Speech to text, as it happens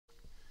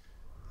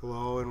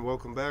Hello and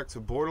welcome back to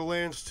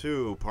Borderlands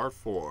 2 Part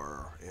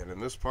 4. And in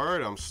this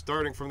part, I'm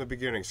starting from the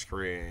beginning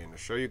screen to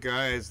show you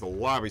guys the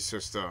lobby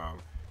system.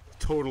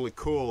 Totally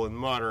cool and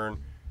modern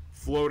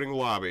floating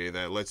lobby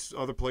that lets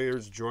other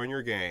players join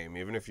your game,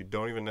 even if you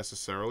don't even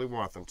necessarily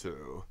want them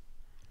to.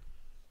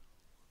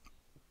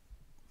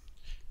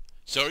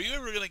 So are you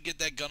ever going to get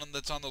that gun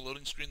that's on the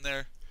loading screen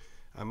there?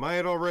 I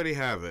might already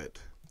have it.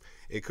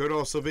 It could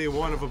also be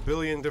one of a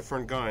billion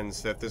different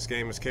guns that this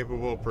game is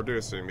capable of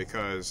producing,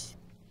 because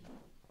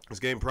this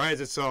game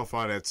prides itself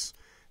on its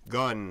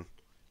gun,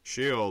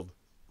 shield,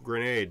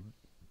 grenade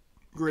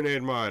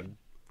mod,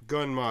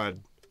 gun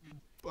mod,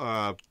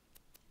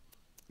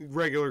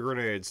 regular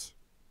grenades,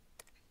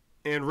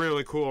 and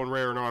really cool and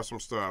rare and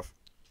awesome stuff.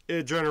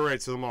 It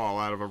generates them all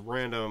out of a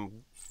random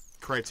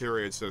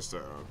criterion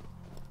system.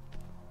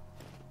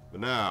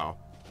 But now,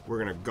 we're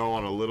gonna go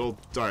on a little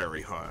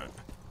diary hunt.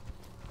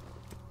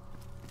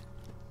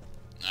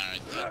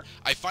 Alright then.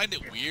 I find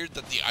it weird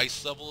that the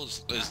ice level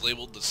is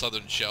labeled the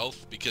southern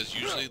shelf, because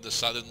usually the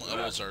southern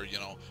levels are, you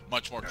know,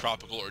 much more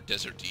tropical or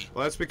deserty.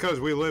 Well, that's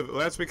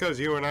because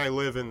you and I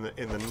live in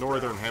the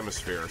northern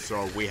hemisphere,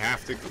 so we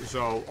have to.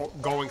 So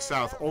going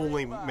south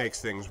only makes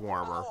things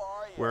warmer.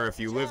 Where if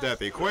you lived at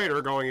the equator,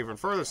 going even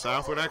further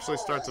south would actually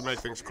start to make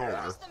things colder.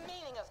 What's the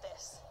meaning of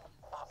this?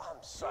 I'm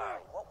sorry,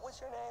 what was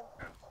your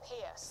name?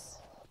 Pierce.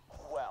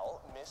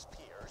 Well, Miss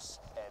Pierce,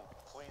 and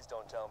please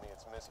don't tell me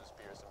it's Mrs.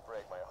 Pierce and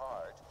break my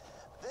heart.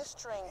 This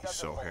train doesn't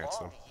so belong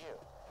handsome. to you,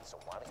 so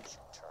why don't you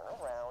turn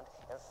around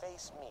and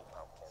face me,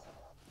 Pumpkin?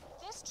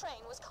 This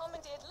train was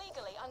commandeered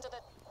legally under the...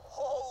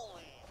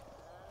 Holy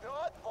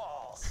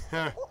nutballs!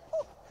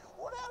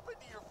 What happened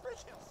to your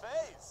freaking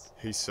face?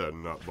 He said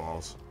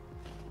nutballs.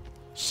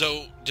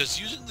 So,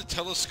 does using the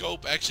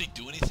telescope actually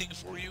do anything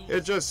for you?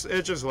 It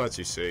just lets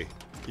you see.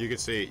 You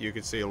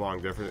can see a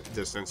long different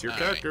distance. Your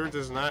character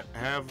does not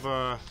have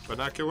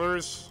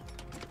binoculars,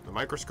 a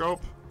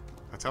microscope,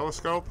 a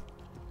telescope,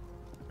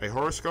 a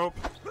horoscope,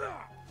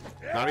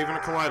 not even a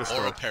kaleidoscope.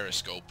 Or a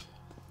periscope.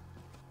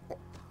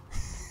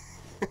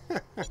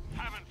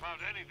 Haven't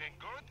found anything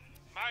good?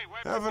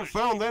 Haven't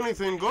found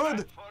anything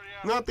good?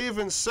 Not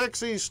even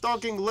sexy,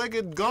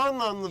 stalking-legged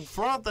gun on the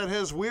front that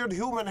has weird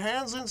human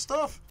hands and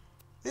stuff?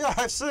 Yeah,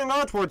 I've seen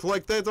artwork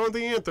like that on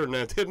the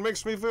internet. It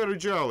makes me very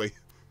jolly.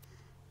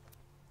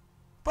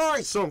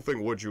 Buy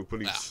something, would you,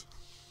 please?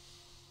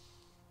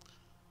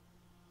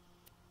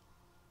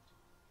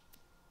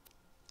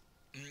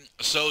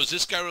 So, is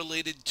this guy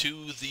related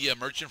to the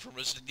merchant from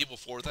Resident Evil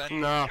 4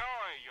 then? No,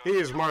 he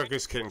is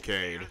Marcus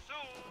Kincaid.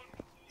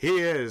 He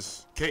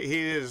is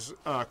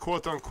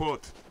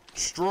quote-unquote,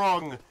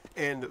 strong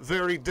and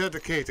very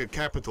dedicated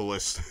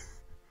capitalist.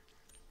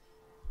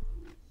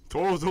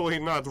 Totally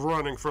not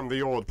running from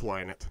the old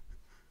planet.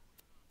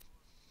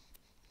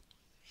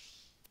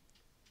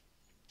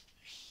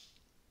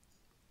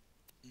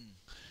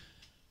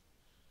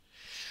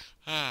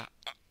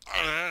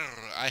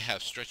 I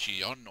have stretchy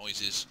yawn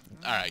noises.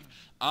 Alright,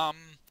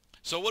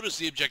 so what is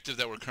the objective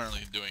that we're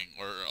currently doing?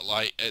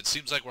 It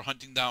seems like we're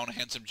hunting down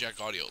Handsome Jack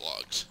audio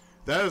logs.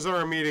 That is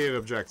our immediate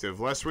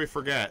objective, lest we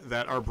forget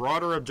that our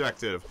broader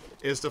objective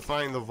is to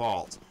find the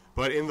vault.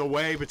 But in the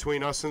way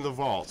between us and the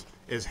vault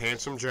is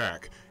Handsome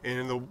Jack. And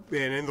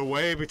in the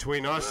way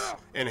between us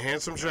and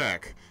Handsome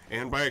Jack,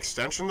 and by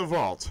extension the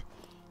vault,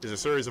 is a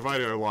series of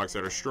audio logs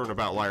that are strewn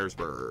about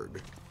Liarsburg.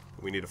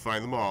 We need to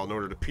find them all in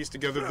order to piece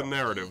together the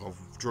narrative of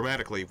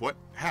dramatically what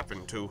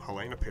happened to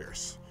Helena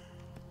Pierce.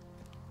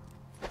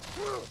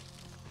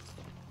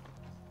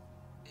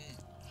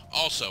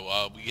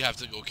 Also, we have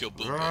to go kill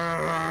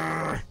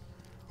Booper.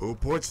 Who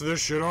puts this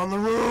shit on the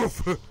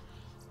roof? Okay,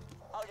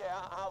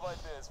 how about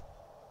this?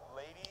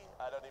 Lady,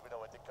 I don't even know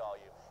what to call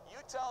you. You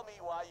tell me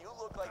why you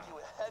look like you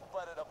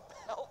headbutted a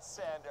belt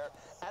sander,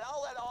 and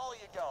I'll let all of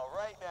you go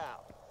right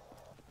now.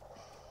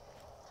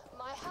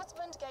 My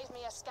husband gave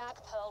me a skag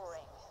pearl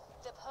ring.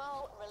 The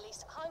pearl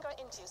released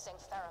hunger-inducing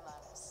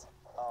pheromones.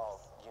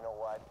 Oh, you know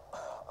what?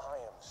 I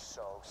am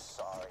so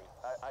sorry.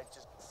 I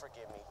just,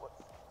 forgive me.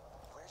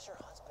 Where's your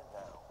husband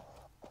now?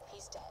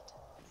 He's dead.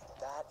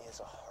 That is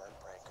a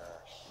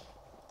heartbreaker.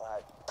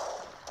 But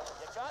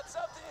you got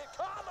something in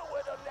common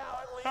with him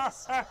now, at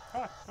least.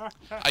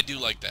 I do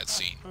like that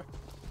scene.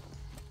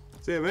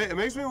 See, it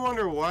makes me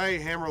wonder why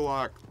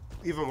Hammerlock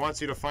even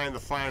wants you to find the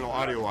final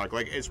audio log.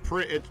 Like, it's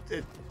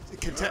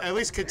at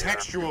least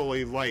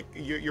contextually, like,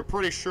 you're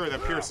pretty sure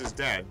that Pierce is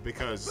dead,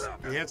 because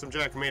the Handsome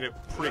Jack made it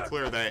pretty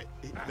clear that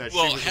she was the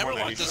one that he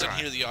Hammerlock doesn't shot.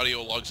 hear the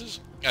audio logs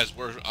as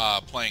we're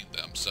playing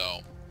them, so...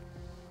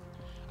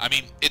 I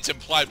mean, it's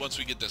implied once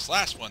we get this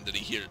last one that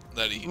he's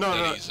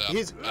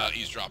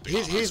dropping.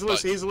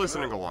 He's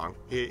listening along.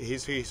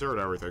 He's heard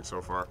everything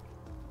so far.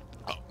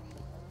 Oh.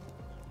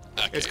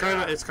 Okay. It's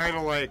kind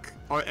of like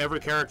every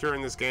character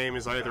in this game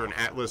is either an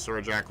Atlas or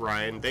a Jack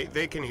Ryan.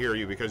 They can hear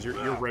you because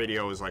your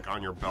radio is like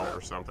on your belt or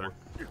something.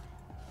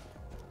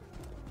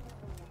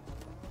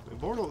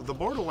 The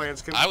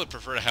Borderlands can... I would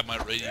prefer to have my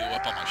radio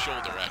up on my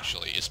shoulder,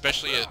 actually,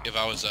 especially if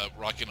I was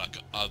rocking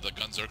the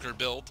Gunzerker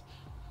build.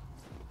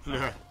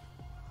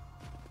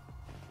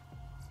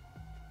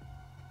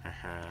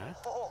 Huh?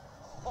 Oh,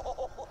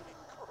 holy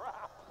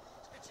crap!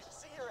 Did you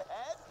see her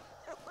head?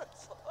 It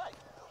was like...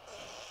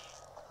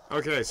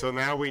 Okay, so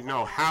now we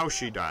know how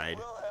she died.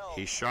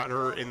 He shot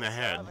her in the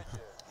head.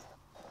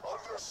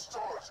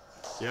 Understood.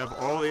 You have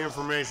all the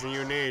information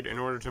you need in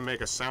order to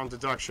make a sound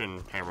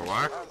deduction,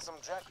 Hammerlock. Handsome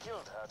Jack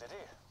killed her, did he?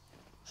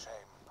 Shame.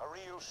 A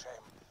real shame.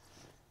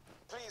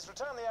 Please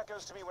return the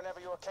echoes to me whenever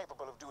you are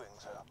capable of doing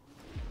so.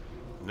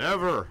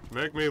 Never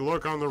make me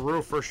look on the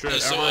roof for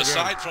shit So ever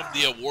aside again. from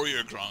the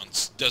warrior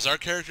grunts, does our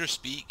character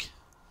speak?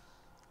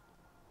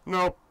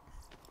 Nope.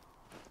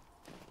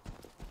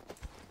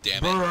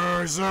 Damn it.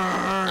 Berserker!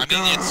 I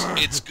mean,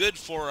 it's good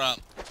for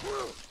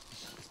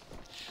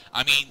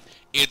I mean,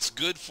 it's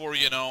good for,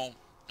 you know,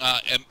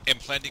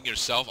 implanting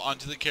yourself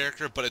onto the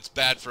character, but it's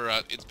bad for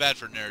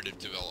narrative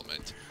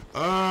development.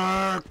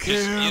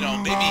 Because, you know,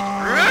 maybe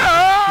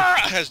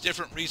has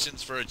different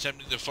reasons for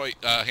attempting to fight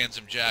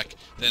Handsome Jack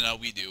than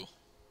we do.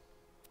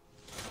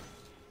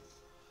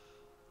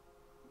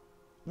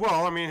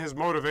 Well, I mean, his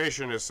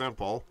motivation is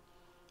simple.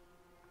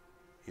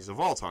 He's a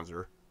vault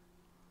hunter.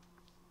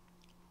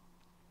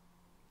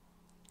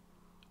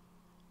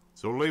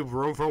 So leave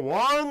room for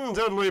one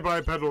deadly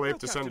bipedal ape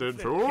descended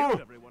killed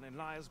to... everyone in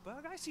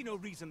Liarsburg. I see no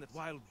reason that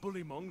wild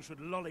bullymong should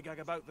lollygag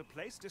about the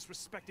place,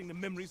 disrespecting the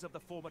memories of the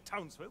former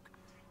townsfolk.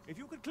 If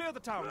you could clear the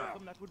town of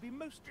them, that would be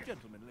most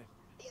gentlemanly.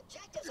 The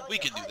objectives on We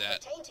your can do HUD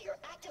that. pertain to your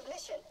active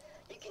mission.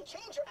 You can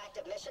change your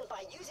active mission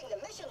by using the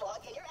mission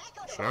log in your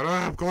echo device. Shut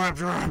up,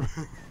 Claptrap!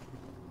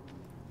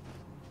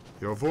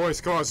 Your voice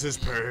causes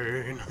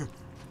pain.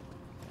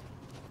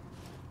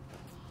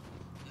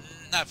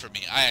 Not for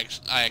me. I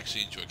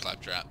actually enjoy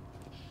Claptrap.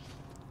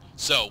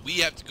 So, we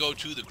have to go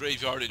to the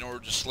graveyard in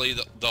order to slay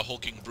the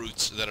hulking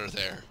brutes that are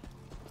there.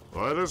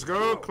 Let us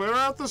go clear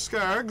out the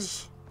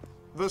skags.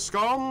 The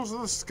scums,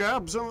 the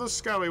scabs, and the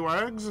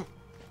scallywags.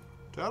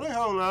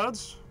 Tally-ho,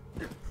 lads.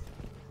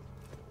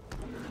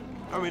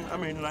 I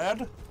mean,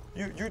 lad,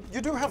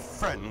 you do have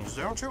friends,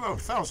 don't you? Oh,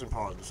 thousand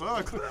pardons.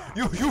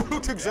 You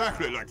looked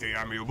exactly like the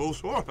amiable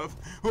sort of,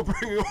 who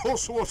bring you all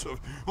sorts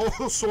of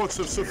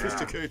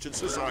sophisticated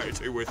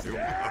society with you.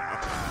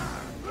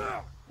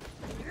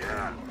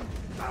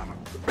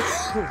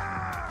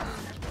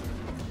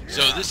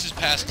 So this is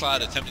past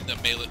Cloud attempting to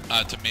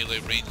melee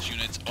ranged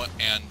units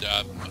and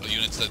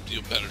units that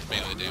deal better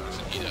melee damage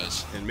than he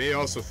does. And me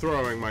also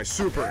throwing my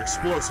super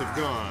explosive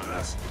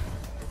guns.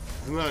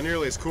 It's not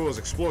nearly as cool as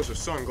explosive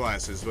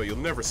sunglasses, but you'll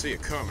never see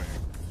it coming.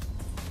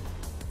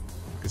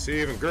 Cause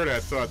see, even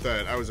Gerdad thought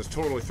that I was just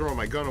totally throwing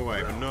my gun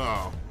away, but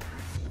no.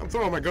 I'm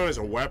throwing my gun as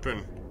a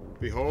weapon.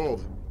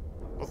 Behold.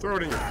 I'll throw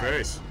it in your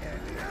face.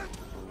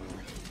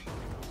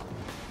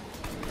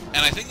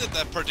 And I think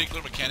that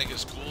particular mechanic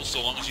is cool,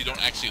 so long as you don't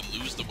actually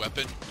lose the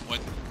weapon when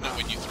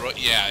you throw it.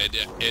 Yeah,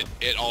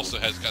 it also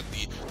has got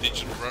the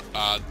digital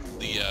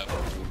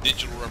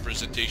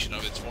representation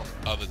of its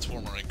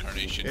former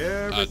incarnation.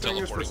 Everything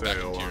is for teleporting back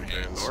sale into your on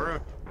hands. Pandora.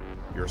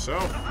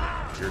 Yourself,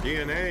 your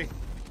DNA,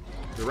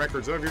 the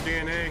records of your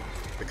DNA,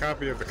 the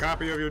copy of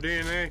your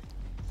DNA,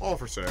 all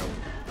for sale.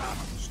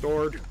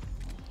 Stored,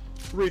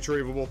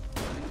 retrievable,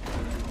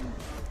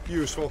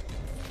 useful.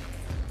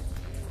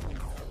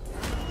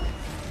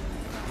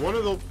 One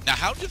of the... Now,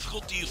 how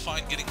difficult do you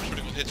find getting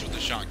critical hits with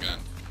the shotgun?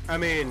 I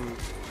mean,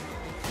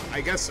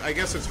 I guess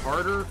it's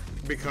harder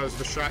because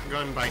the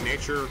shotgun by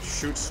nature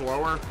shoots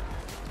slower.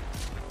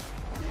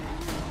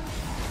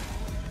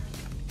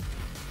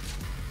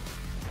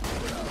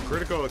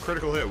 A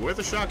critical hit with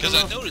a shotgun.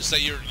 Because I noticed that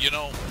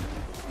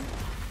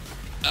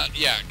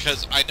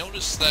because I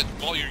noticed that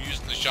while you're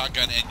using the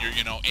shotgun and you're,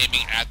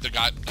 aiming at the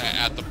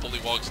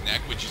bullywog's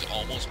neck, which is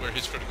almost where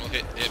his critical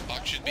hit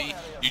box should be,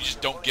 you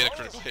just don't get a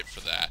critical hit for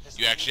that.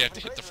 You actually have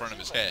to hit the front of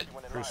his head.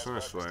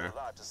 Precisely.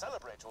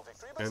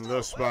 And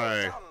thus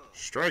by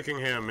striking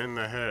him in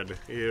the head,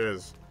 he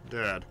is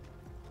dead.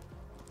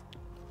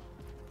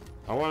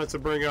 I wanted to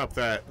bring up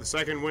that the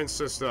second win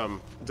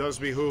system does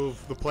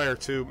behoove the player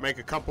to make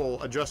a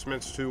couple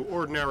adjustments to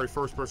ordinary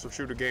first-person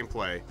shooter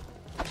gameplay.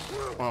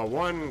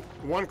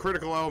 One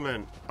critical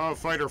element of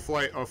fight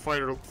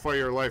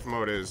or life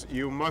mode is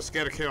you must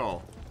get a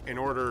kill in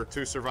order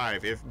to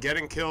survive. If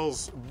getting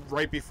kills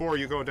right before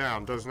you go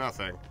down does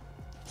nothing.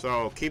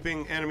 So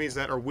keeping enemies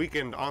that are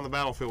weakened on the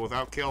battlefield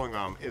without killing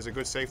them is a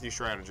good safety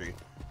strategy,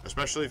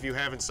 especially if you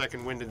haven't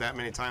second winded that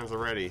many times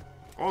already.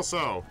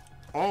 Also,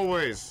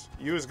 always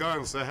use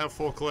guns that have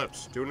full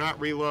clips. Do not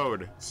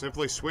reload.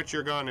 Simply switch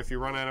your gun if you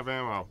run out of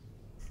ammo.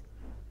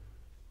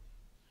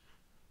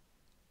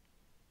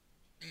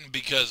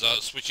 Because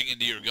switching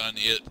into your gun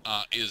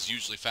is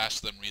usually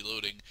faster than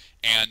reloading,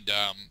 and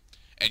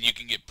you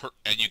can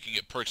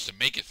get perks to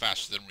make it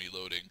faster than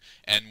reloading.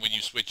 And when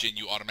you switch in,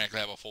 you automatically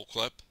have a full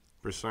clip.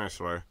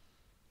 Precisely.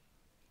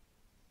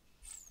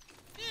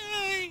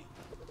 Yay!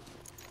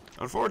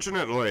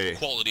 Unfortunately,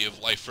 Quality of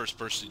life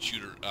first-person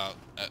shooter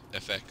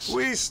effects.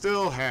 we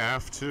still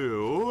have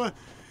to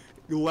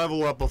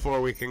level up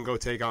before we can go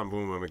take on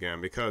Boom Boom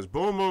again, because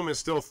Boom Boom is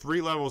still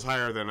 3 levels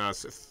higher than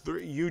us.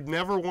 You'd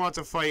never want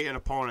to fight an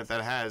opponent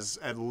that has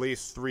at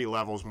least 3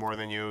 levels more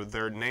than you.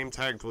 Their name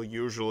tag will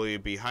usually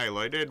be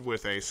highlighted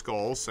with a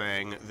skull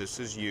saying, "This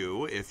is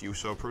you, if you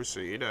so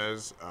proceed,"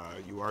 as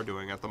you are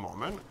doing at the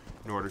moment,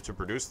 in order to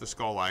produce the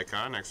skull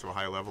icon next to a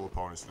high-level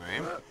opponent's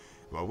name.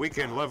 But we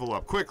can level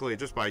up quickly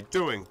just by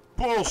doing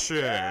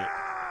bullshit.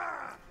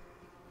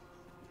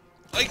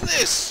 Like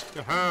this!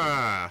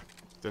 Aha!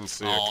 Didn't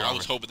see it coming. I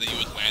was hoping that you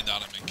would land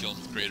on him and kill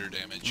him with greater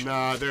damage.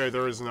 Nah,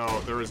 there is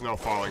no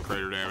falling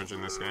crater damage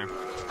in this game.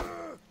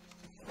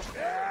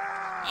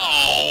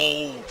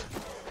 Oh!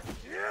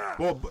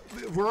 Well,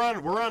 we're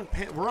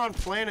on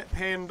planet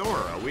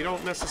Pandora. We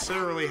don't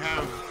necessarily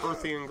have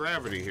Earthian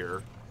gravity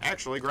here.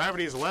 Actually,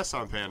 gravity is less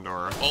on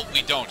Pandora. Well,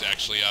 we don't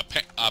actually.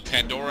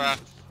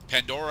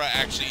 Pandora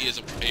actually is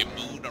a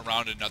moon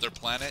around another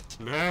planet.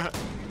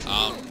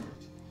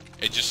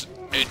 It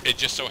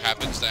just so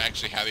happens to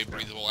actually have a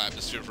breathable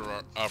atmosphere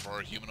for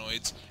our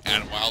humanoids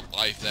and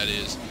wildlife that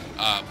is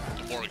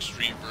more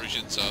extreme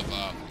versions of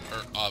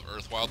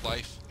Earth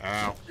wildlife.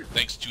 Ow.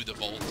 Thanks to the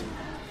Volt.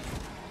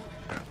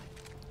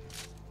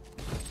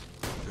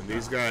 And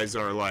these guys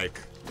are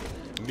like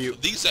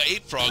mute. These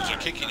ape frogs are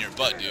kicking your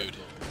butt, dude.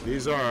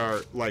 These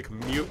are like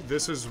mute.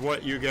 This is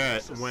what you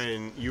get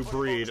when you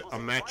breed a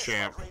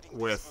Machamp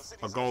with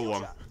a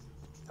Golem.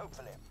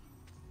 Hopefully.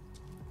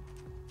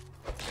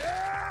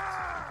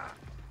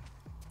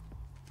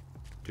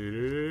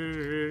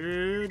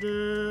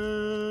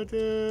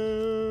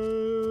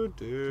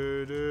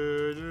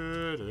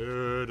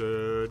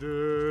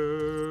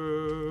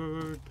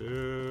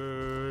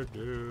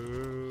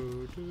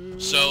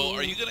 So,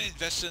 are you gonna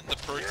invest in the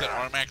perk that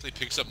automatically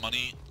picks up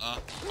money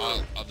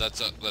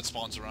that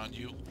spawns around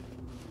you?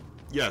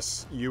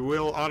 Yes, you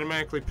will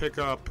automatically pick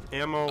up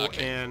ammo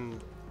and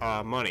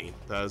money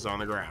that is on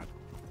the ground.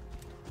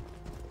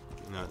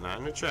 Not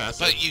in the chest.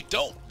 But you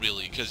don't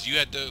really, because you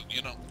had to,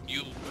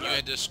 you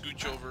had to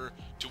scooch over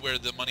to where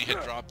the money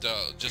had dropped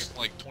just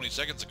like 20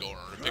 seconds ago in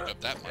order to pick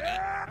up that money.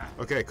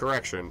 Okay,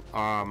 correction.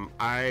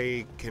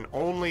 I can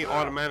only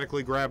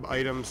automatically grab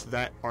items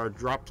that are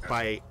dropped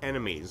by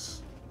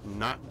enemies,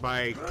 not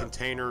by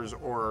containers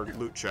or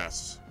loot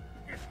chests.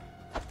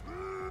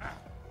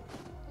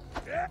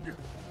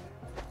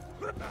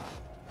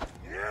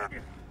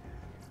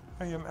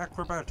 I am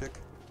acrobatic.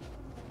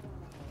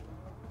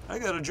 I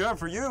got a job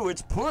for you.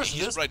 It's push.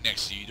 He's right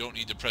next to you. You don't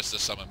need to press the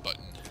summon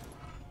button.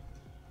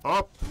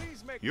 Up.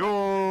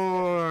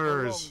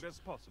 Yours. As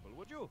possible,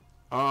 would you?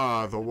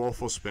 Ah, the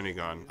Wolfel spinning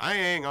gun. I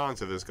hang on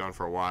to this gun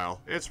for a while.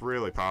 It's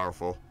really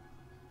powerful.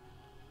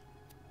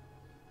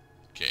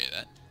 Okay,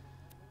 then.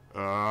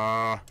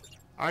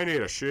 I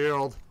need a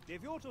shield.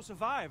 If you're to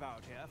survive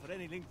out here for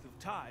any length of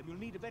time, you'll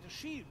need a better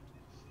shield.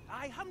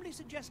 I humbly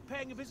suggest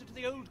paying a visit to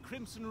the old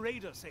Crimson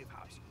Raider safe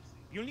house.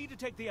 You'll need to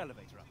take the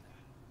elevator up there.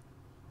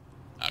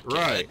 Okay.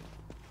 Right.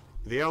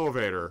 The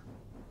elevator.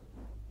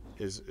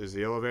 Is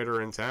the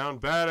elevator in town?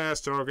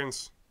 Badass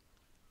tokens.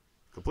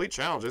 Complete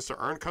challenges to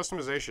earn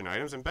customization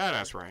items and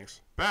badass ranks.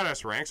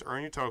 Badass ranks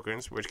earn you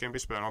tokens, which can be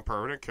spent on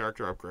permanent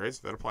character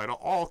upgrades that apply to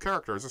all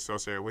characters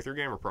associated with your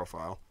gamer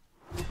profile.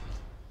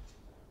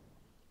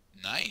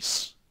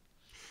 Nice.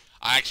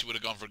 I actually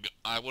would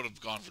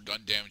have gone for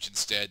gun damage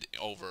instead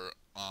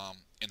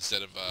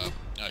instead of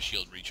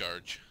shield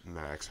recharge.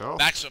 Max health.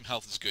 Maximum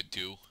health is good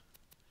too.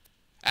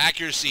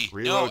 Accuracy.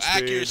 Reload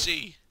speed.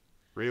 Accuracy.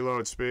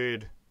 Reload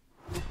speed.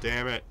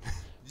 Damn it.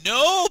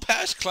 No,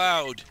 pass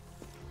cloud.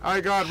 I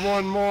got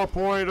one more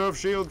point of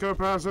shield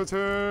capacity.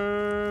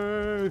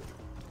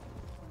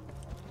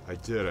 I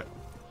did it.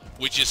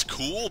 Which is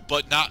cool,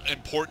 but not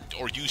important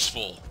or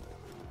useful.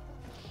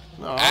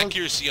 No,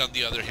 Accuracy, on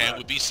the other hand,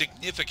 would be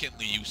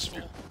significantly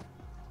useful.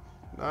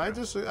 No, I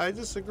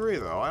disagree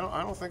though. I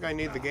don't think I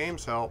need the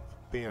game's help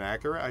being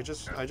accurate. I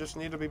just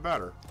need to be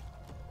better.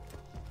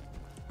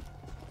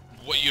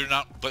 What you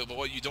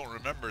don't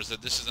remember is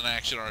that this is an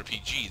action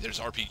RPG.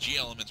 There's RPG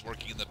elements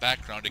working in the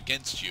background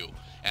against you,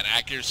 and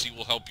accuracy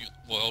will help you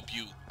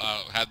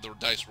have the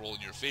dice roll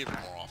in your favor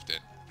more often.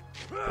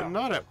 But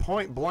not at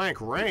point blank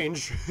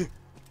range.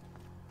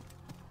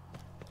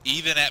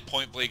 Even at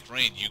point blank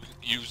range, you can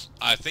use.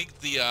 I think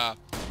I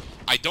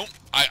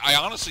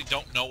honestly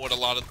don't know what a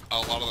lot of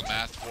the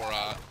math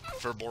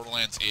for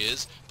Borderlands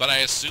is, but I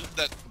assume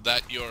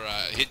that your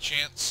hit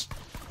chance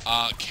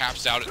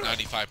caps out at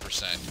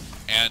 95%,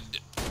 and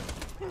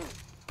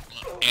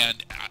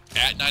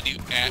at 90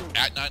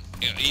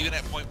 even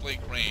at point blank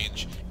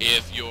range,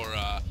 if your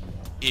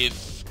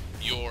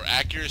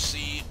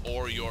accuracy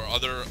or your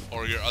other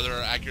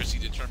accuracy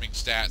determining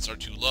stats are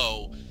too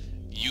low,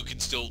 you can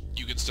still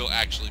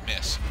actually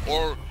miss,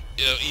 or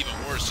even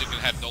worse, you can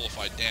have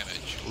nullified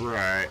damage.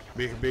 Right,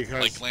 because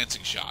like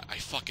glancing shot. I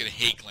fucking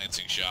hate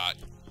glancing shot.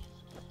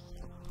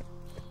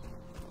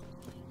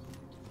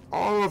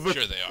 All of the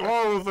Sure they are.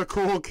 all of the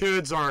cool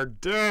kids are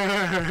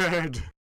dead.